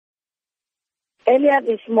Earlier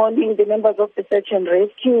this morning, the members of the search and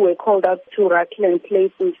rescue were called out to Rucklen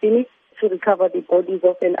Place in Phoenix to recover the bodies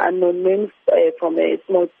of an unknown man from a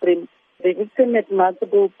small stream. The victim had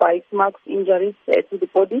multiple bite marks, injuries to the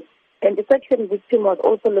body, and the second victim was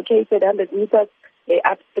also located 100 meters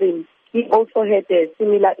upstream. He also had a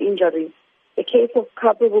similar injury. A case of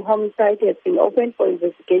culpable homicide has been opened for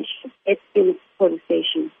investigation at Phoenix Police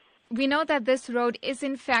Station. We know that this road is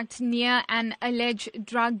in fact near an alleged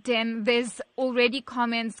drug den. There's already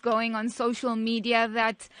comments going on social media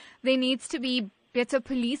that there needs to be better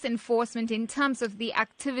police enforcement in terms of the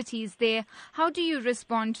activities there. How do you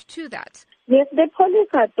respond to that? Yes, the police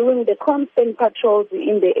are doing the constant patrols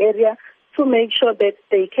in the area to make sure that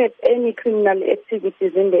they catch any criminal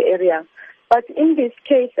activities in the area. But in this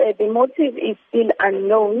case, the motive is still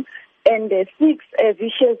unknown, and 6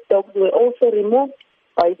 vicious dogs were also removed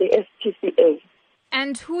by the SPCA.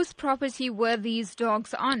 And whose property were these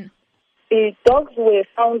dogs on? The dogs were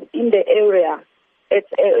found in the area at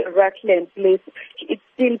Rucklen Place. It's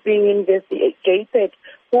still being investigated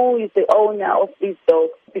who is the owner of these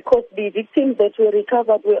dogs, because the victims that were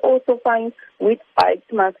recovered were also found with bite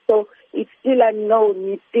marks. So it's still unknown,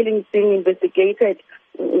 it's still being investigated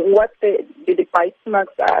what the bite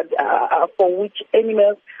marks are for, which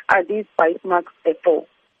animals are these bite marks for.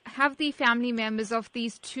 Have the family members of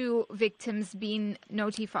these 2 victims been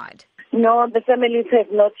notified? No, the families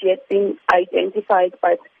have not yet been identified,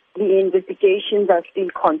 but the investigations are still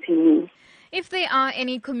continuing. If there are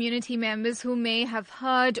any community members who may have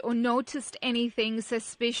heard or noticed anything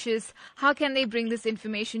suspicious, how can they bring this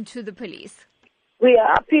information to the police? We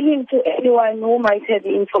are appealing to anyone who might have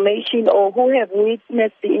the information or who have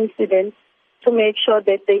witnessed the incident to make sure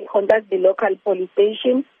that they contact the local police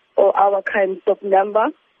station or our crime stop number,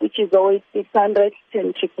 which is 0800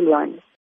 10 111.